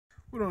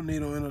We don't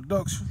need no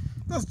introduction.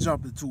 Let's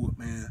jump into it,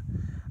 man.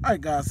 Alright,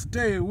 guys,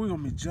 today we're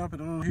going to be jumping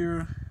on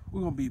here.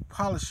 We're going to be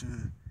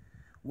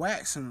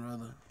waxing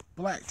rather,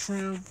 black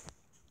trim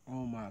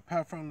on my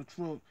Pathfinder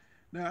truck.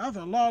 Now, after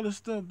a lot of this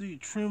stuff, these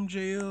trim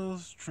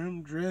gels,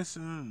 trim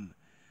dressing,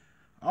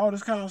 all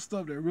this kind of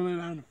stuff that really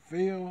done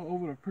fail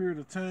over a period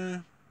of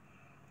time,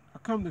 I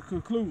come to the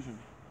conclusion.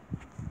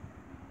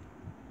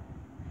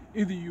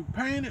 Either you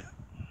paint it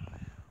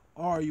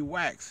or you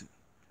wax it.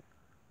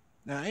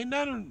 Now, ain't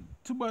nothing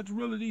too much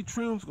really these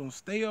trims gonna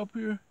stay up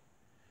here.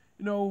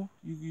 You know,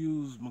 you can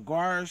use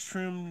Meguiar's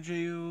trim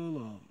gel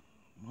or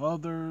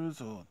Mother's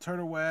or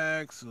Turtle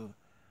Wax or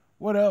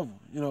whatever,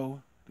 you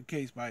know, the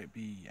case might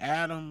be.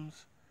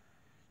 Adams.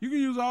 You can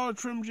use all the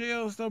trim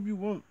gel and stuff you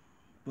want,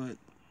 but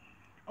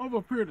over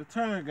a period of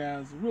time,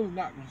 guys, it's really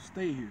not gonna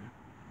stay here.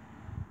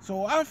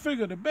 So I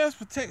figure the best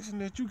protection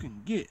that you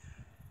can get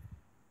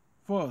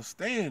for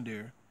staying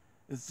there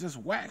is just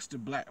wax the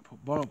black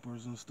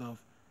bumpers and stuff.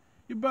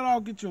 You better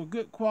all get you a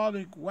good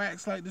quality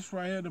wax like this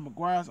right here, the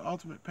Meguiar's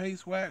Ultimate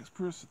Paste Wax,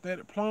 pure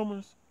synthetic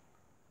plumbers.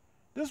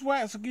 This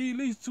wax will give you at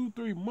least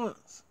 2-3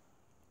 months.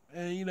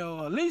 And you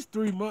know, at least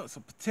 3 months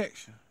of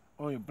protection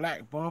on your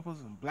black bumpers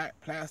and black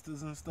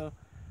plasters and stuff.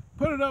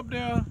 Put it up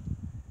there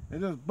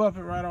and just buff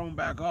it right on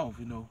back off,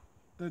 you know.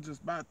 That's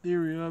just my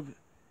theory of it.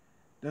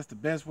 That's the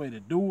best way to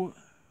do it.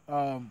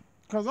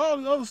 Cause all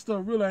the other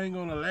stuff really ain't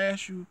gonna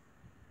last you.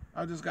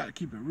 I just gotta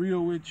keep it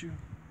real with you.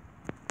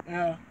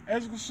 Now,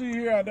 as you can see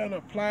here, I done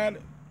applied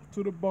it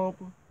to the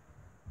bumper.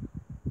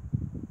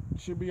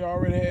 Should be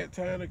already had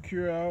time to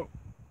cure out.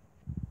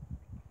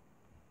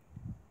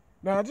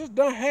 Now, I just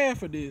done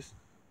half of this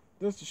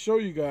just to show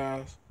you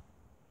guys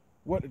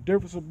what the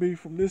difference will be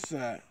from this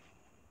side.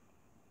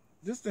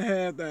 This the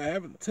half that I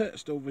haven't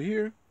touched over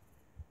here.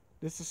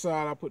 This is the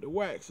side I put the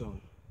wax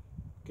on.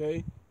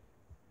 Okay?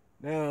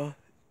 Now,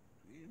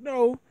 you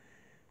know,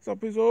 some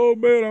people say, oh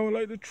man, I don't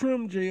like the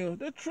trim gel.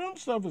 The trim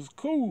stuff is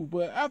cool,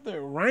 but after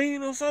it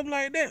rain or something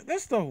like that, that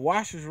stuff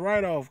washes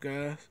right off,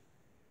 guys.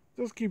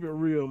 Just keep it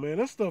real, man.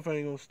 That stuff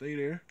ain't gonna stay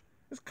there.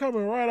 It's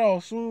coming right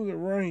off as soon as it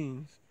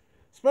rains.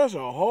 Especially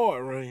a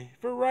hard rain.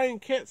 If it rain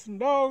cats and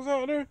dogs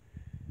out there,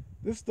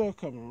 this stuff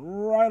coming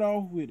right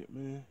off with it,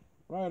 man.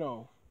 Right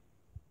off.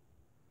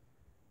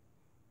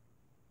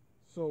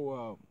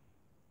 So,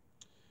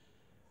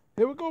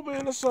 here we go,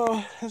 man. Let's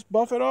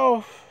buff it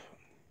off.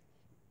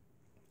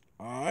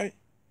 Alright.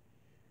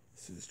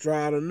 This is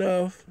dried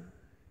enough.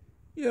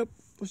 Yep,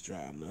 it's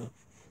dry enough.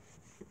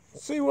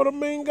 See what I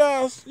mean,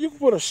 guys? You can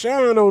put a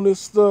shine on this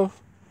stuff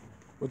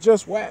with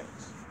just wax.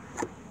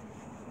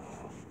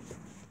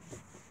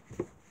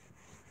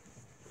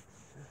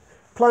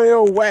 Plain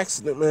old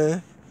waxing it,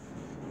 man.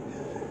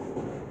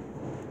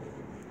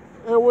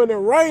 And when it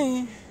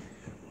rains,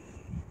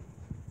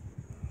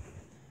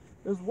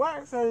 this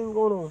wax ain't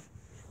gonna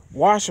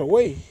wash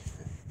away.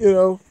 You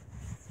know,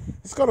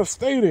 it's gonna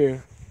stay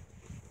there.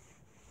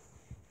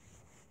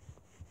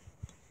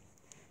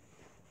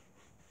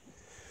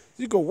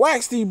 You can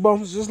wax these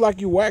bumpers just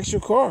like you wax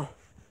your car.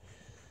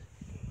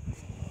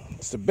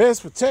 It's the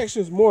best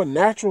protection. It's more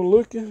natural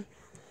looking.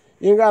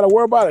 You ain't got to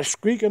worry about it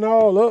squeaking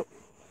all up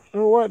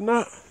and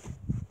whatnot.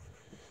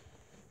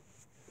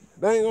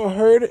 That ain't gonna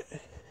hurt it.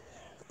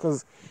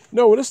 Because, you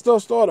know, when this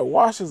stuff started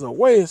washes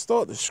away, it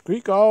started to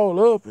squeak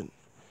all up and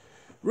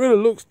really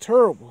looks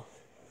terrible.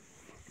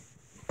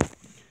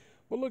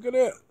 But look at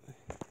that.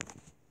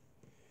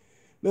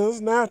 Now,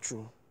 it's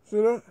natural. See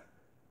that?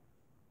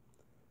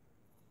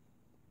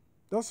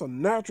 That's a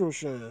natural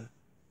shine.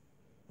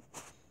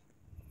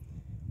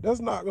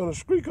 That's not going to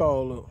squeak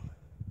all up.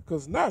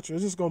 Because natural.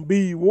 It's just going to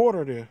be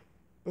water there.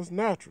 That's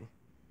natural.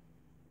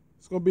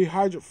 It's going to be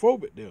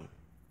hydrophobic there.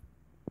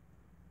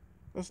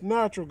 That's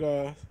natural,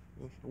 guys.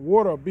 The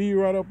water will be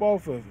right up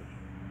off of it.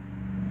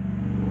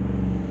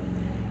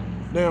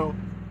 Now,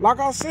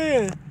 like I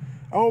said,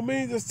 I don't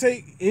mean just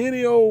take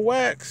any old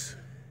wax.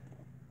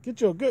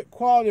 Get you a good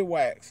quality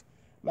wax.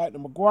 Like the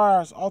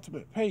Meguiar's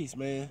Ultimate Paste,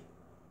 man.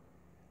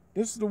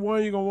 This is the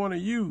one you're going to want to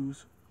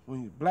use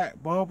when you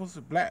black bumpers,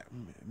 black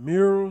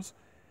mirrors,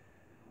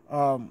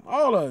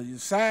 all of your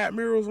side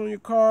mirrors on your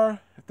car.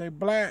 If they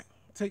black,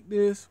 take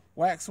this,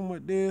 wax them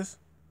with this.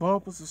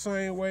 Bumpers the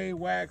same way,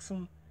 wax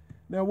them.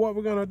 Now what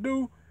we're going to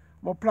do,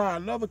 I'm going to apply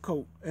another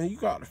coat. And you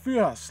got to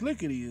feel how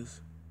slick it is,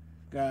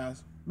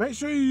 guys. Make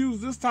sure you use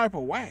this type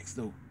of wax,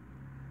 though.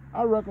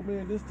 I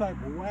recommend this type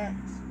of wax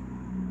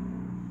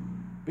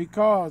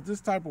because this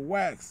type of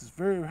wax is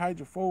very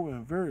hydrophobic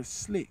and very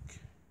slick.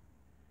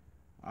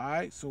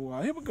 Alright,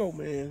 so here we go,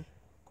 man.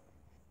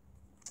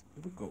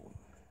 Here we go.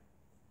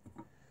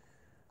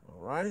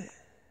 Alright.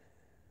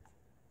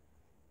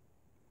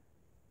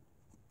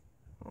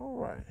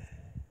 Alright.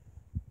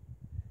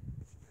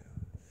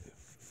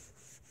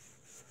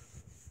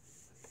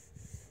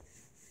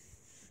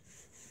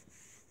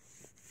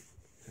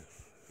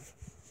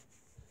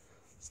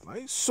 It's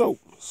like soap.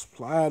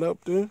 Apply it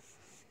up there.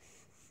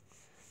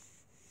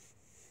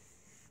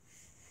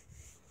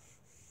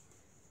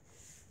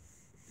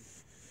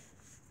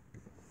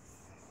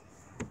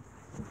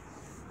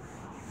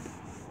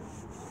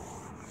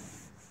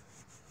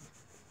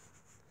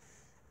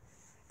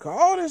 Cause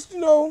all this,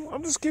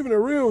 I'm just keeping it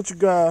real with you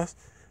guys.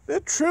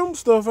 That trim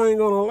stuff ain't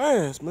gonna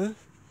last, man.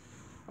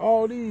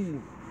 All these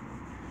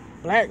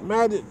Black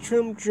Magic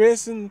trim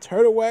dressings,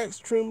 Turtle Wax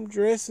trim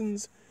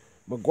dressings,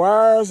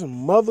 Meguiar's and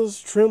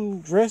Mother's trim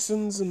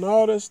dressings and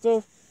all that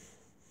stuff,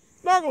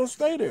 not gonna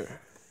stay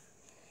there.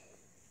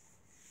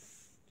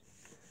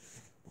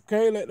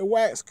 Okay, let the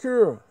wax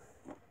cure.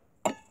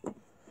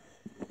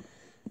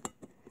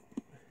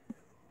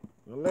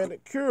 Let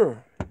it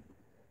cure.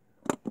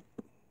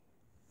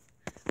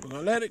 We're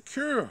gonna let it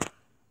cure.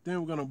 Then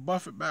we're gonna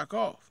buff it back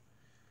off.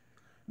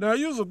 Now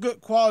use a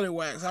good quality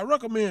wax. I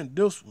recommend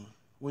this one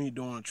when you're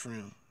doing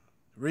trim.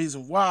 The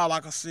reason why,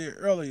 like I said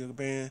earlier,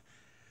 man,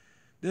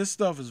 this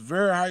stuff is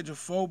very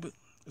hydrophobic.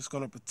 It's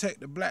gonna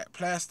protect the black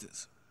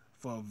plastics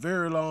for a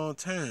very long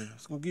time.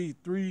 It's gonna give you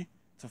 3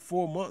 to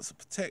 4 months of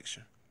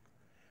protection.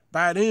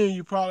 By then,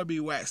 you probably be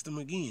waxed them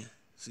again.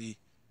 See,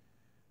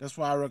 that's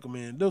why I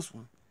recommend this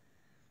one.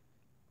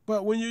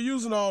 But when you're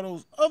using all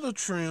those other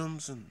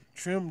trims and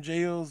trim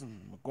gels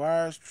and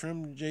Meguiar's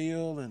trim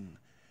gel and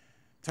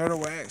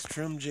Turtle Wax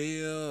trim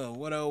gel or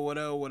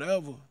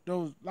whatever,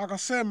 those, like I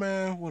said,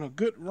 man, when a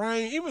good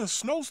rain, even a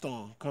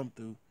snowstorm come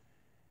through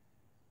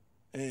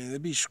and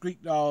it be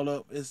streaked all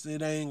up,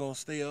 it ain't gonna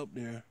stay up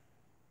there.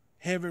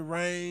 Heavy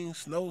rain,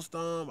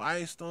 snowstorm,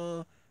 ice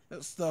storm,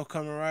 that stuff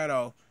coming right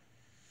off.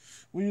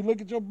 When you look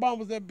at your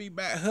bumpers, that be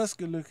back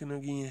husky looking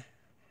again.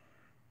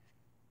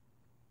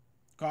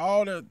 Cause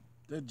all that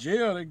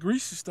gel, that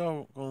greasy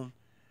stuff gonna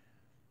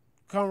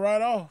come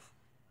right off.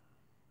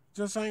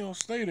 Just ain't gonna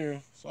stay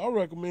there. So I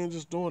recommend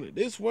just doing it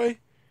this way.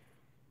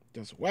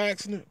 Just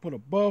waxing it, put a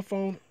buff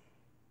on it.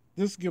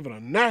 Just give it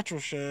a natural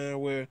shine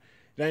where it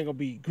ain't gonna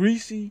be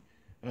greasy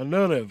or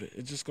none of it.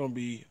 It's just gonna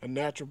be a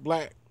natural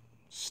black,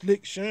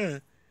 slick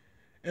shine.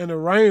 And the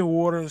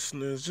rainwater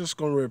is just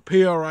gonna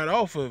repel right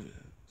off of it.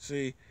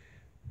 See,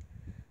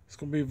 it's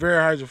gonna be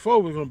very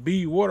hydrophobic. It's gonna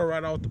bead water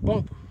right off the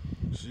bumper.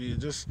 See,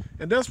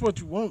 and that's what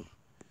you want.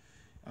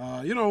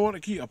 You don't want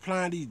to keep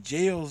applying these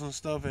gels and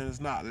stuff and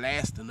it's not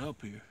lasting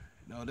up here.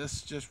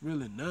 That's just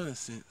really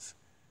nonsense,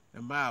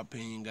 in my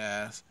opinion,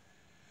 guys.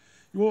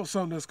 You want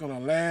something that's gonna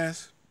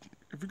last.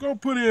 If you're gonna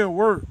put in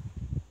work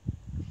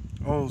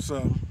on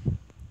something,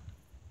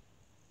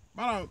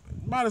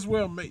 might as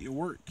well make your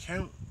work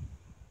count.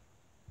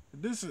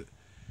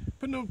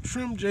 Putting them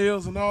trim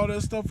gels and all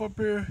that stuff up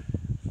here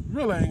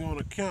really ain't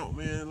gonna count,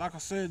 man. Like I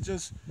said,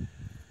 it's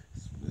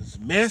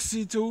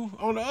messy too.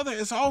 On the other,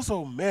 it's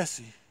also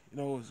messy.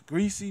 It's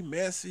greasy,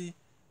 messy.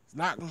 It's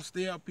not gonna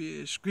stay up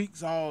here. It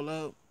streaks all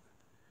up.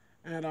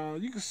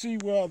 And you can see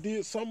where I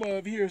did some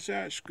of here. See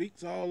how it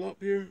streaks all up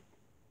here?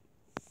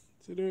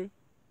 See there?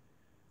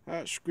 How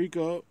it streak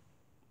up.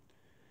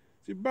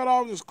 So you better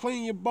off just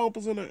clean your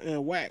bumpers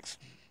and wax.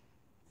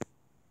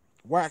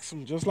 Wax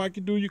them just like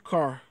you do your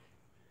car.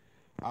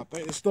 I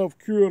think the stuff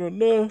cured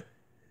enough.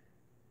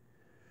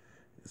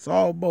 It's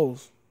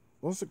almost.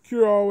 Once it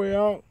cure all the way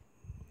out,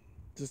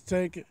 just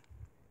take it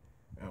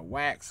and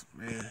wax,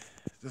 man.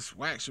 Just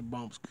wax your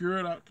bumps. Cure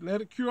it out.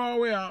 Let it cure all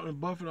the way out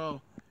and buff it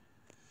off.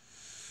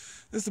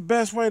 It's the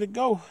best way to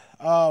go.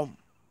 I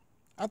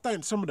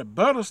think some of the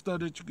better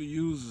stuff that you could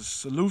use is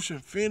solution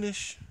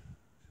finish.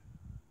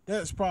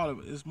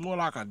 It's more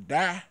like a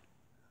dye.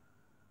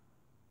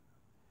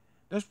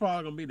 That's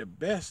probably gonna be the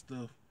best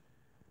stuff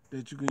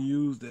that you can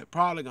use that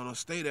probably gonna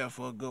stay there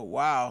for a good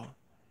while.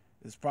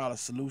 It's probably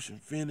solution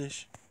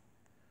finish.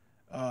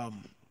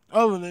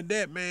 Other than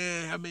that,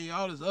 man, I mean,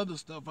 all this other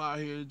stuff out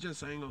here, it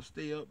just ain't gonna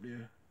stay up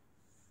there.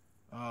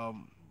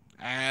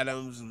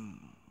 Adams and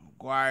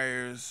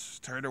Meguiar's,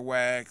 Turtle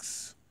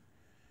Wax.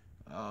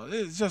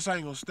 It just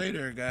ain't gonna stay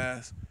there,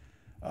 guys.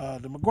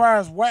 The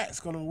Meguiar's wax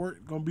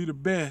gonna be the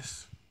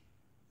best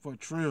for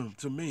trim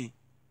to me.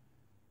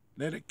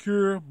 Let it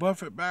cure,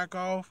 buff it back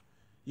off.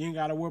 You ain't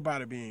gotta worry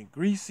about it being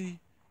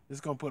greasy.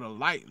 It's gonna put a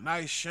light,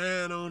 nice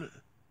shine on it,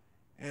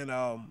 and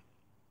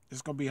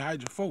it's gonna be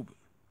hydrophobic.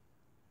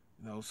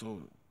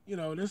 So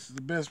this is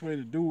the best way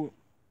to do it.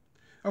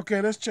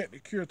 Okay, let's check the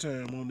cure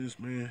time on this,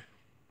 man.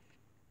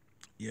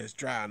 Yeah, it's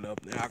dry enough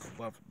now. I can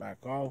buff it back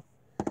off.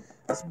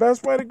 That's the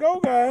best way to go,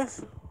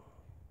 guys.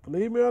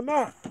 Believe me or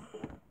not.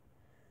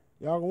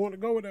 Y'all gonna want to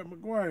go with that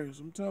Meguiar's,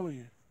 I'm telling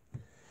you.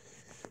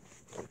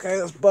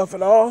 Okay, let's buff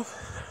it off.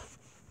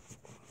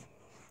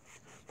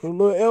 Put a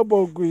little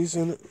elbow grease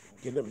in it.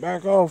 Get it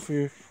back off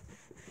here.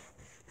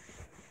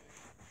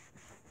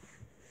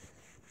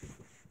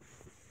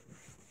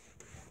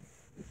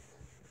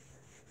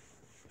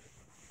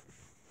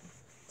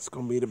 It's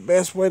gonna be the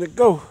best way to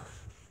go.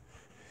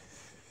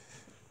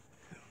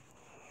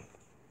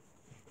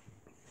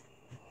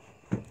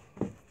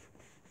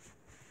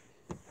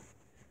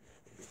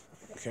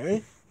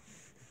 Okay.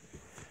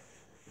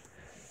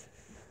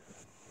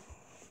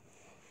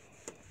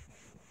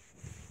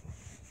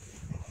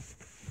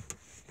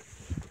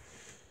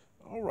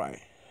 All right.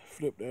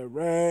 Flip that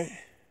rag.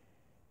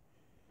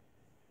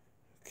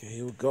 Okay,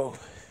 here we go.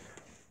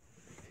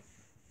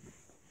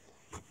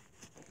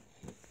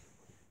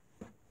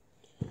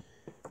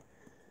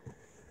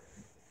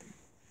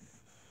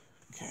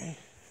 Okay.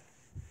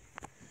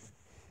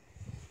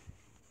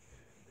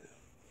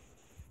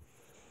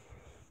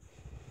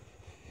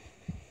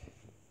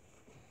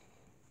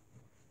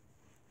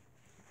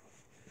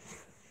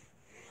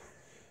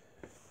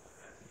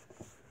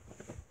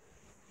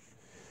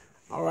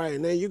 All right,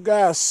 now you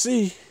guys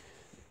see,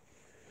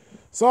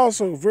 it's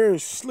also very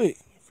slick.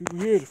 If you can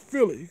hear to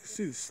feel it, you can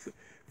see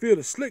feel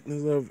the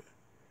slickness of it.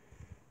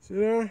 See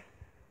there?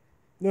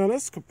 Now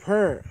let's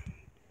compare it.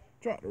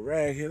 Drop the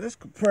rag here. Let's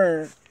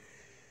compare it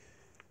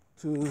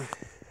to the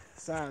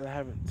side I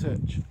haven't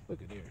touched. Look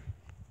at there.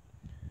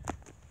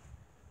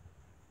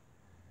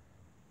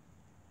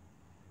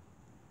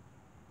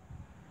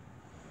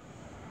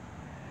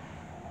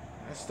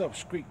 That stuff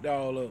squeaked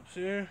all up.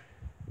 See there?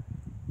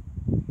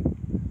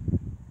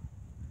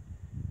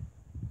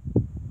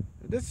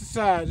 This is the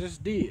side I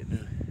just did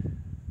now.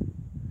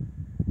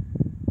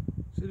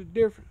 See the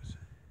difference?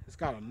 It's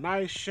got a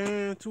nice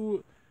shine to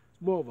it.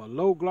 It's more of a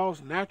low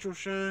gloss, natural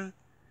shine.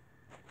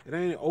 It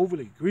ain't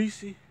overly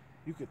greasy.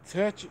 You can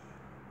touch it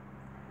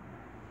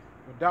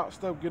without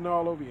stuff getting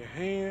all over your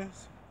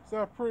hands. See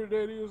how pretty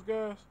that is,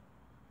 guys?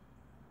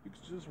 You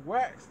can just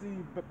wax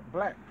these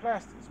black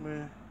plastics,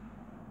 man.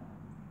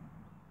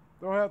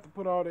 Don't have to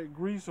put all that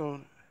grease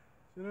on it.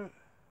 See that?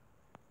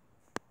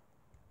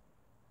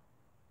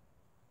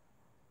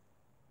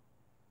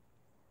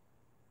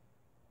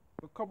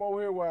 But come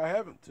over here where I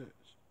haven't touched.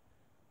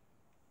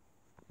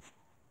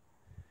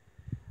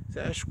 See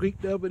how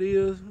squeaked up it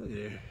is? Look at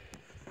there.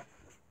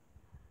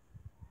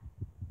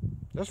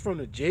 That's from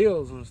the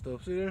gels and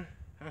stuff. See there?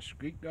 How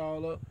squeaked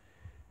all up.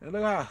 And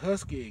look how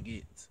husky it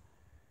gets.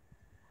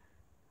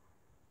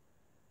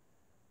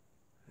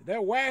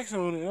 That wax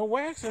on it, that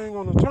wax ain't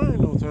gonna turn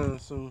no time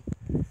soon.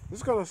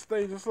 It's gonna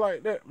stay just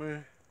like that,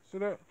 man. See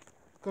that?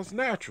 Cause it's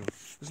natural.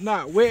 It's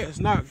not wet, it's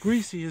not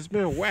greasy, it's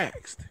been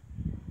waxed.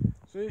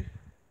 See?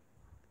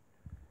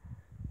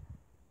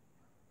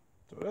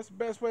 So that's the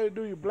best way to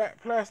do your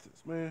black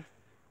plastics, man.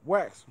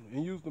 Wax them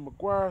and use the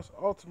Meguiar's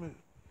Ultimate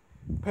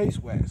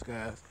Paste Wax,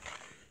 guys.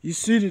 You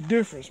see the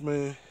difference,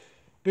 man.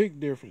 Big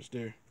difference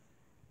there.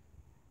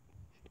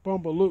 The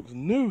bumper looks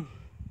new.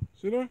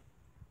 See that?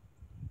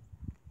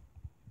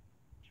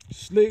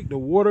 Slick, the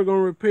water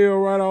gonna repel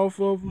right off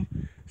of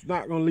them. It's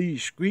not gonna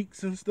leave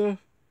streaks and stuff.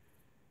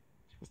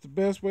 That's the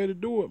best way to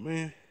do it,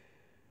 man.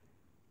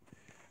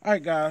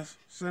 Alright guys,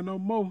 say no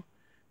more.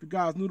 If you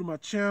guys new to my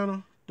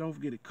channel, don't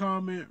forget to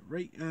comment,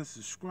 rate, and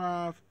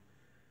subscribe.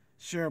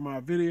 Share my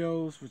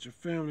videos with your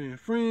family and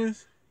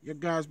friends. You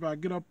guys better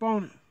get up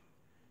on it.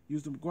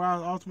 Use the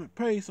Meguiar's Ultimate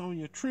Paste on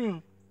your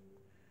trim,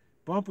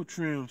 bumper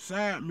trim,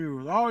 side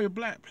mirrors, all your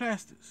black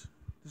plastics.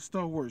 This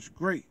stuff works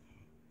great.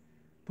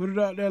 Put it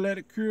out there, let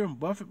it cure, and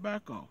buff it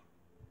back off.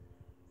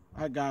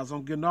 Alright guys,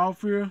 I'm getting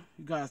off here.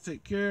 You guys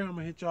take care. I'm going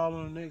to hit y'all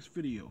on the next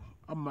video.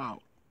 I'm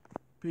out.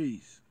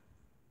 Peace.